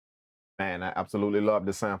Man, I absolutely love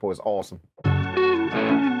this sample. It's awesome. I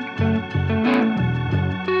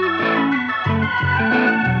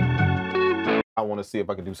want to see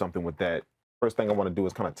if I can do something with that. First thing I want to do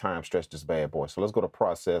is kind of time stretch this bad boy. So let's go to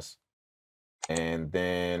process, and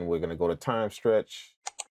then we're going to go to time stretch.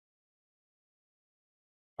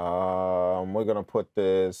 We're going to put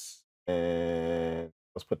this, and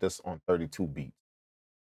let's put this on 32 beats.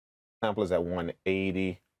 Sample is at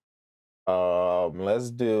 180. Let's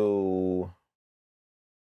do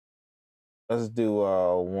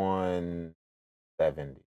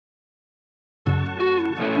 170.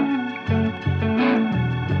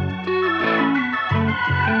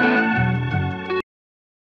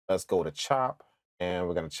 Let's go to chop, and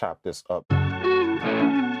we're gonna chop this up.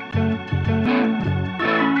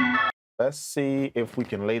 Let's see if we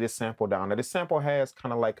can lay this sample down. Now this sample has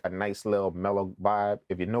kind of like a nice little mellow vibe.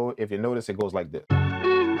 If you notice, it goes like this.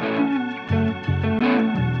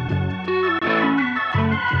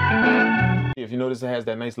 If you notice, it has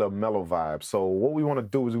that nice little mellow vibe. So what we want to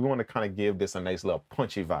do is we want to kind of give this a nice little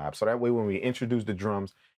punchy vibe. So that way when we introduce the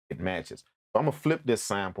drums, it matches. So I'm going to flip this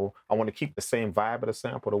sample. I want to keep the same vibe of the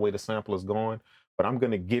sample, the way the sample is going, but I'm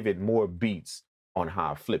going to give it more beats on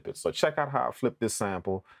how I flip it. So check out how I flip this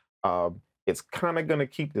sample. It's kind of going to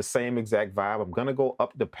keep the same exact vibe. I'm going to go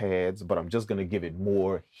up the pads, but I'm just going to give it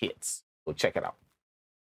more hits. So check it out.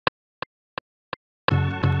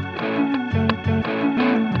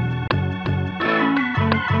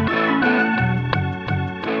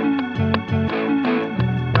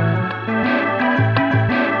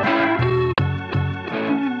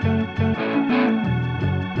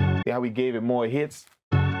 See how we gave it more hits?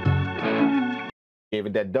 Gave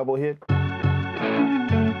it that double hit.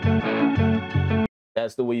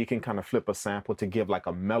 That's the way you can kind of flip a sample to give like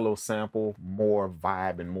a mellow sample more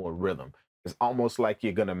vibe and more rhythm. It's almost like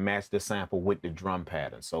you're gonna match the sample with the drum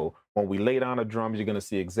pattern. So when we lay down the drums, you're gonna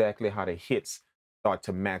see exactly how the hits start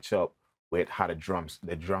to match up with how the drum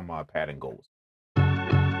pattern goes.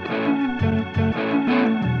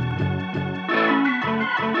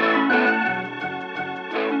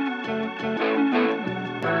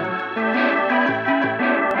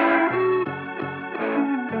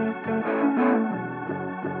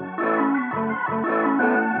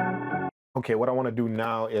 Okay, what I want to do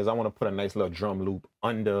now is I want to put a nice little drum loop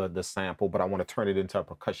under the sample, but I want to turn it into a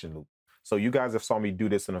percussion loop. So you guys have saw me do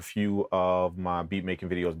this in a few of my beat making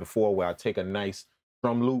videos before, where I take a nice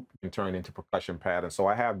drum loop and turn it into percussion pattern. So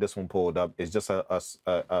I have this one pulled up. It's just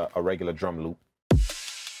a regular drum loop.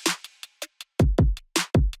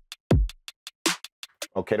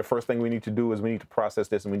 Okay, the first thing we need to do is we need to process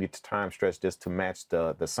this, and we need to time stretch this to match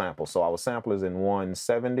the sample. So our sample is in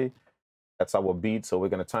 170. That's our beat, so we're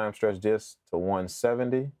going to time stretch this to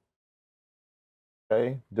 170.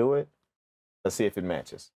 Okay, do it. Let's see if it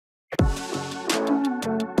matches.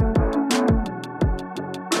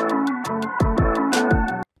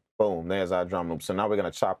 Boom, there's our drum loop. So now we're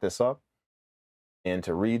going to chop this up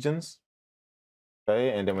into regions.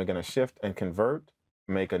 Okay, and then we're going to shift and convert,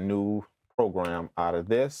 make a new program out of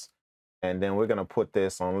this. And then we're going to put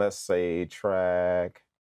this on, let's say, track.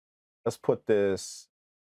 Let's put this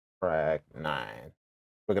track 9.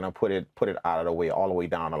 We're gonna put it out of the way, all the way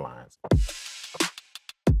down the lines.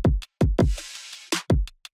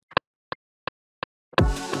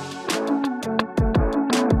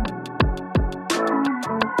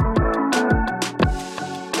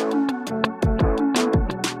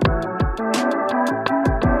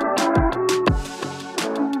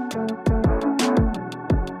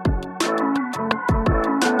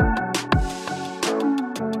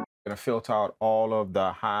 Gonna filter out all of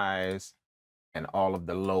the highs and all of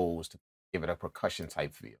the lows to give it a percussion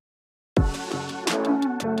type feel.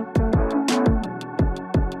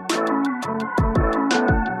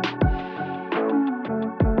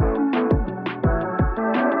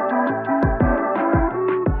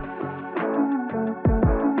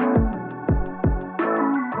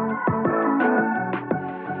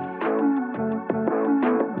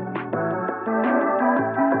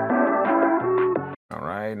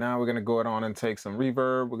 Now we're gonna go on and take some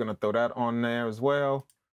reverb. We're gonna throw that on there as well.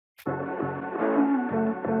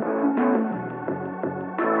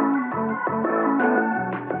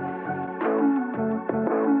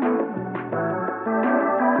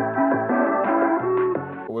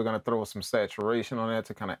 We're gonna throw some saturation on there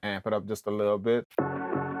to kind of amp it up just a little bit.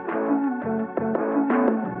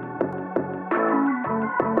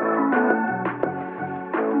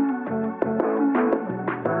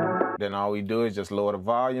 Then all we do is just lower the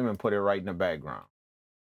volume and put it right in the background.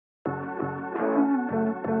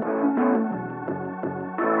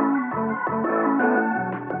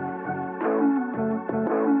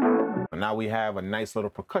 now we have a nice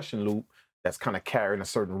little percussion loop that's kind of carrying a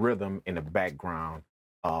certain rhythm in the background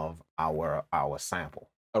of our sample.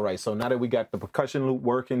 All right, so now that we got the percussion loop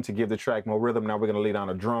working to give the track more rhythm, now we're gonna lay down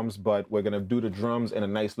the drums, but we're gonna do the drums in a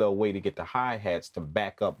nice little way to get the hi-hats to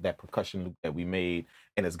back up that percussion loop that we made,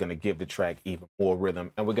 and it's gonna give the track even more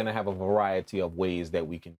rhythm. And we're gonna have a variety of ways that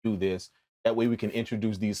we can do this. That way we can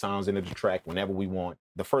introduce these sounds into the track whenever we want.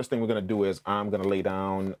 The first thing we're gonna do is I'm gonna lay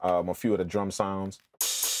down a few of the drum sounds.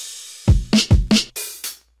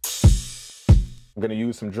 I'm gonna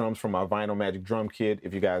use some drums from my Vinyl Magic drum kit.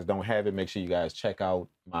 If you guys don't have it, make sure you guys check out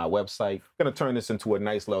my website. I'm gonna turn this into a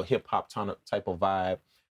nice little hip hop type of vibe.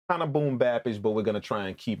 Kind of boom bap-ish, but we're gonna try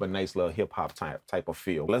and keep a nice little hip hop type of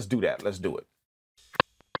feel. Let's do that, let's do it.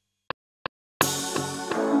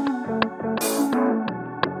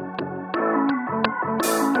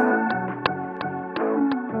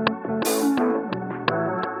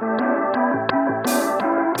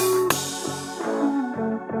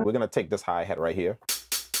 We're gonna take this hi-hat right here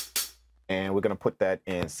and we're gonna put that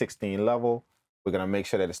in 16 level. We're gonna make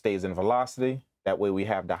sure that it stays in velocity. That way we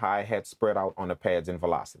have the hi-hat spread out on the pads in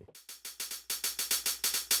velocity.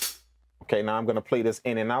 Okay, now I'm gonna play this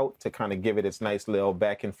in and out to kind of give it its nice little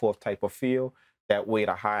back and forth type of feel. That way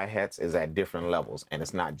the hi-hats is at different levels and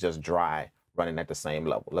it's not just dry running at the same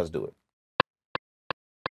level. Let's do it.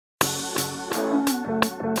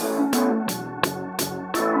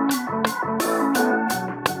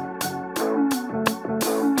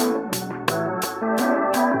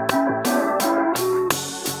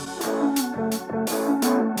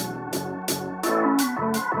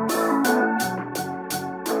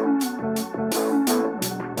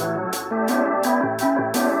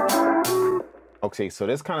 Okay, so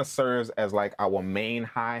this kind of serves as like our main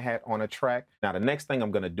hi-hat on a track. Now, the next thing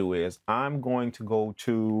I'm gonna do is I'm going to go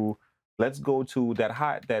to, let's go to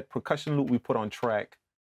that percussion loop we put on track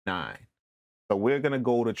 9. So we're gonna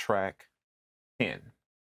go to track 10,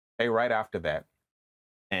 okay, right after that.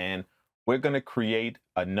 And we're gonna create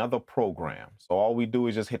another program. So all we do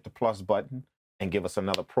is just hit the plus button and give us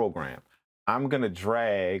another program. I'm gonna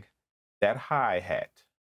drag that hi-hat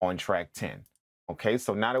on track 10. Okay,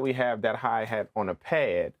 so now that we have that hi-hat on a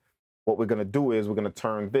pad, what we're gonna do is we're gonna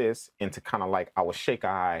turn this into kind of like our shaker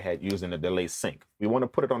hi-hat using the delay sync. We wanna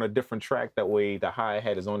put it on a different track, that way the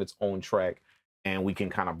hi-hat is on its own track and we can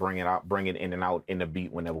kind of bring it in and out in the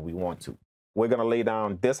beat whenever we want to. We're gonna lay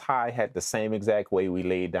down this hi-hat the same exact way we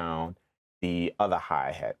laid down the other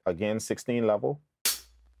hi-hat. Again, 16 level.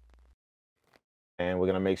 And we're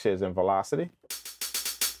gonna make sure it's in velocity.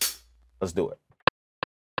 Let's do it.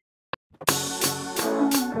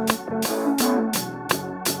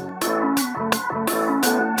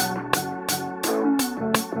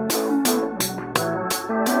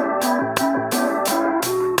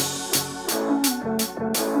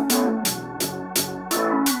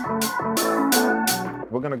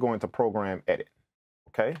 We're gonna go into program edit,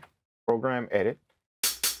 okay? Program edit.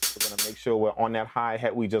 We're gonna make sure we're on that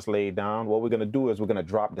hi-hat we just laid down. What we're gonna do is we're gonna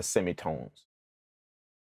drop the semitones.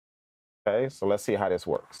 Okay, so let's see how this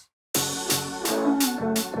works.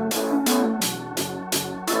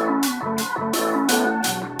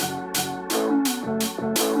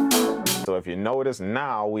 So if you notice,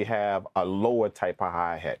 now we have a lower type of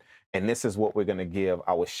hi-hat, and this is what we're gonna give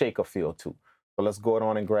our shaker feel to. So let's go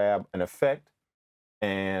on and grab an effect,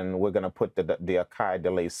 and we're gonna put the Akai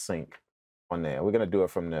delay sync on there. We're gonna do it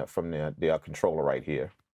from the controller right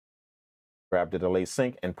here. Grab the delay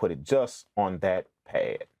sync and put it just on that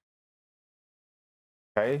pad.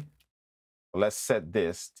 Okay, let's set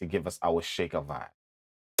this to give us our shaker vibe.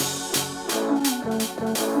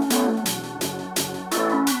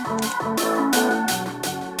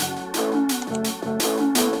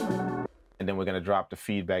 And then we're gonna drop the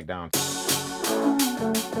feedback down.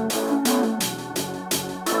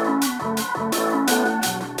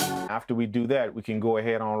 After we do that, we can go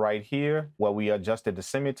ahead on right here where we adjusted the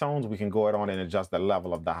semitones. We can go ahead on and adjust the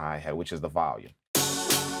level of the hi-hat, which is the volume.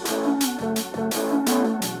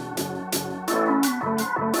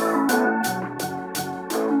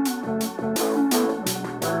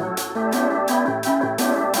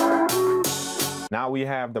 Now we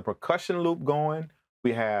have the percussion loop going,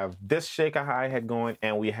 we have this shaker hi-hat going,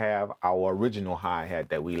 and we have our original hi-hat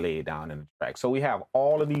that we laid down in the track. So we have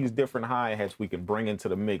all of these different hi-hats we can bring into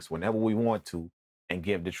the mix whenever we want to and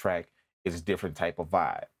give the track its different type of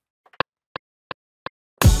vibe.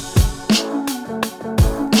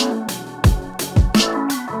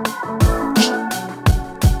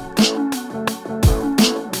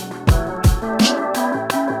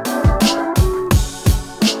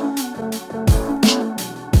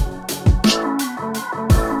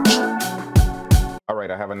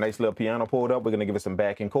 nice little piano pulled up. We're gonna give it some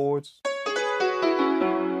backing chords.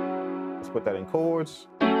 Let's put that in chords.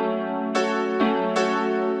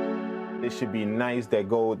 This should be nice.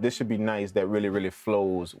 This should be nice. That really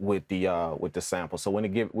flows with the sample. So we're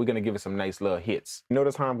gonna give it some nice little hits.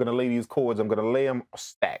 Notice how I'm gonna lay these chords. I'm gonna lay them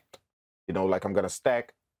stacked. You know, like I'm gonna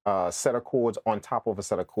stack a set of chords on top of a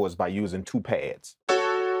set of chords by using 2 pads.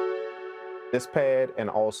 This pad and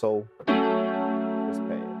also this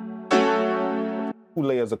pad. 2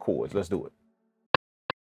 layers of chords. Let's do it.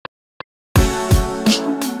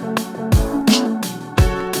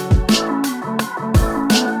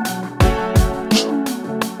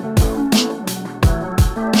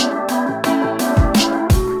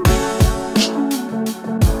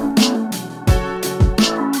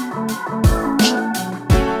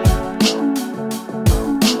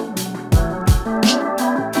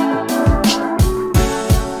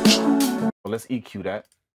 Let's EQ that.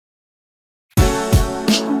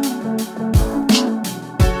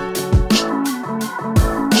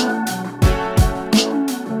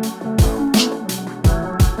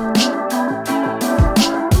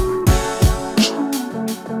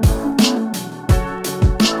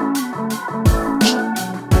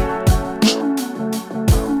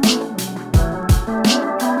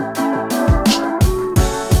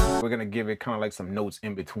 We're gonna give it kind of like some notes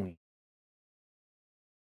in between.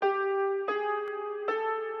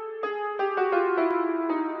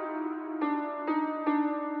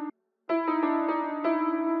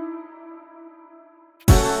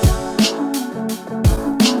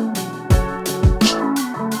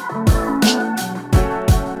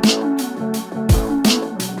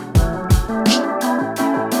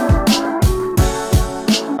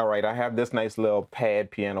 I have this nice little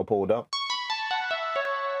pad piano pulled up.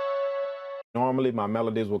 Normally my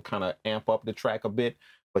melodies will kind of amp up the track a bit,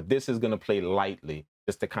 but this is going to play lightly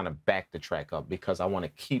just to kind of back the track up because I want to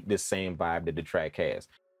keep this same vibe that the track has.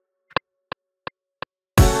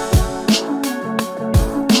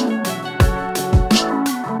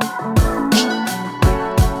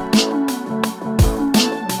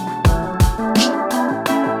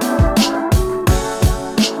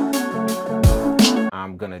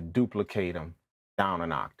 I'm going to duplicate them down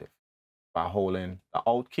an octave by holding the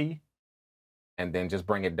Alt key and then just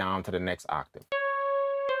bring it down to the next octave.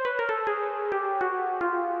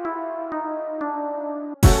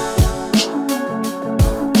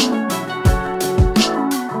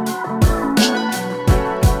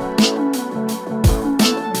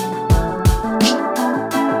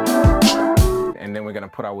 And then we're going to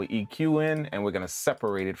put our EQ in and we're going to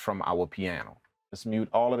separate it from our piano. Let's mute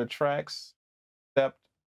all of the tracks, except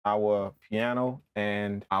our piano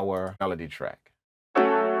and our melody track.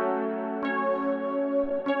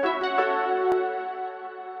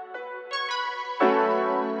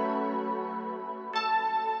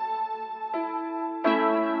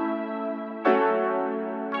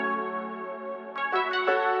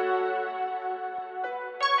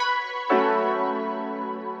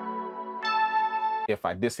 If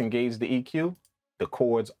I disengage the EQ, the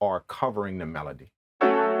chords are covering the melody.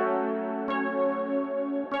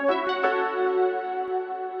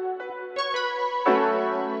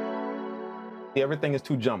 See, everything is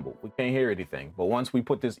too jumbled. We can't hear anything. But once we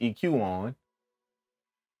put this EQ on,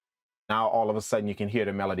 now all of a sudden you can hear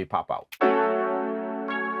the melody pop out.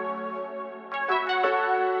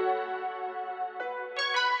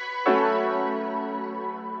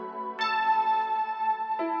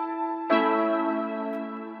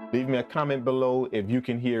 Leave me a comment below if you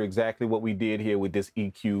can hear exactly what we did here with this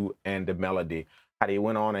EQ and the melody. How they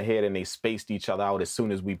went on ahead and they spaced each other out as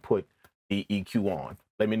soon as we put the EQ on.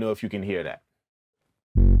 Let me know if you can hear that.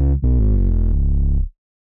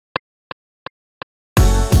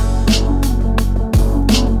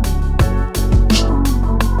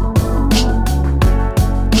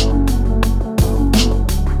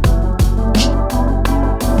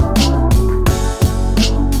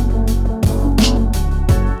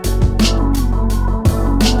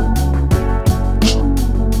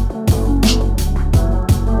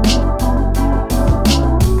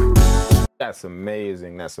 That's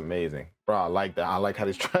amazing. That's amazing. Bro, I like that. I like how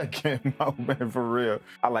this track came out, man, for real.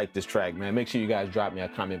 I like this track, man. Make sure you guys drop me a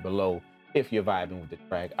comment below if you're vibing with the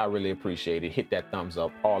track. I really appreciate it. Hit that thumbs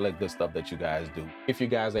up, all that good stuff that you guys do. If you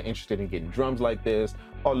guys are interested in getting drums like this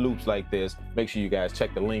or loops like this, make sure you guys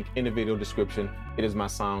check the link in the video description. It is my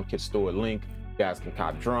sound kit store link. You guys can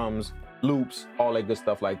cop drums, loops, all that good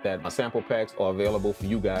stuff like that. My sample packs are available for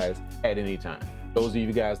you guys at any time. Those of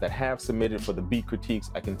you guys that have submitted for the beat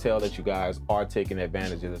critiques, I can tell that you guys are taking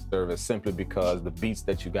advantage of the service simply because the beats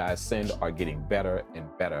that you guys send are getting better and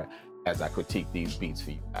better as I critique these beats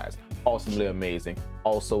for you guys. Awesomely amazing.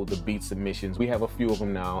 Also, the beat submissions, we have a few of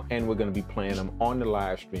them now, and we're going to be playing them on the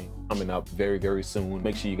live stream coming up very, very soon.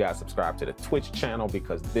 Make sure you guys subscribe to the Twitch channel,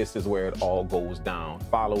 because this is where it all goes down.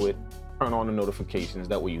 Follow it, turn on the notifications,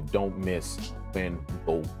 that way you don't miss when we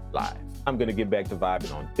go live. I'm going to get back to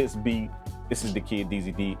vibing on this beat. This is the kid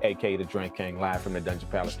DZD, aka the Drink Kang, live from the Dungeon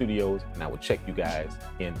Palace Studios, and I will check you guys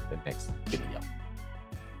in the next video.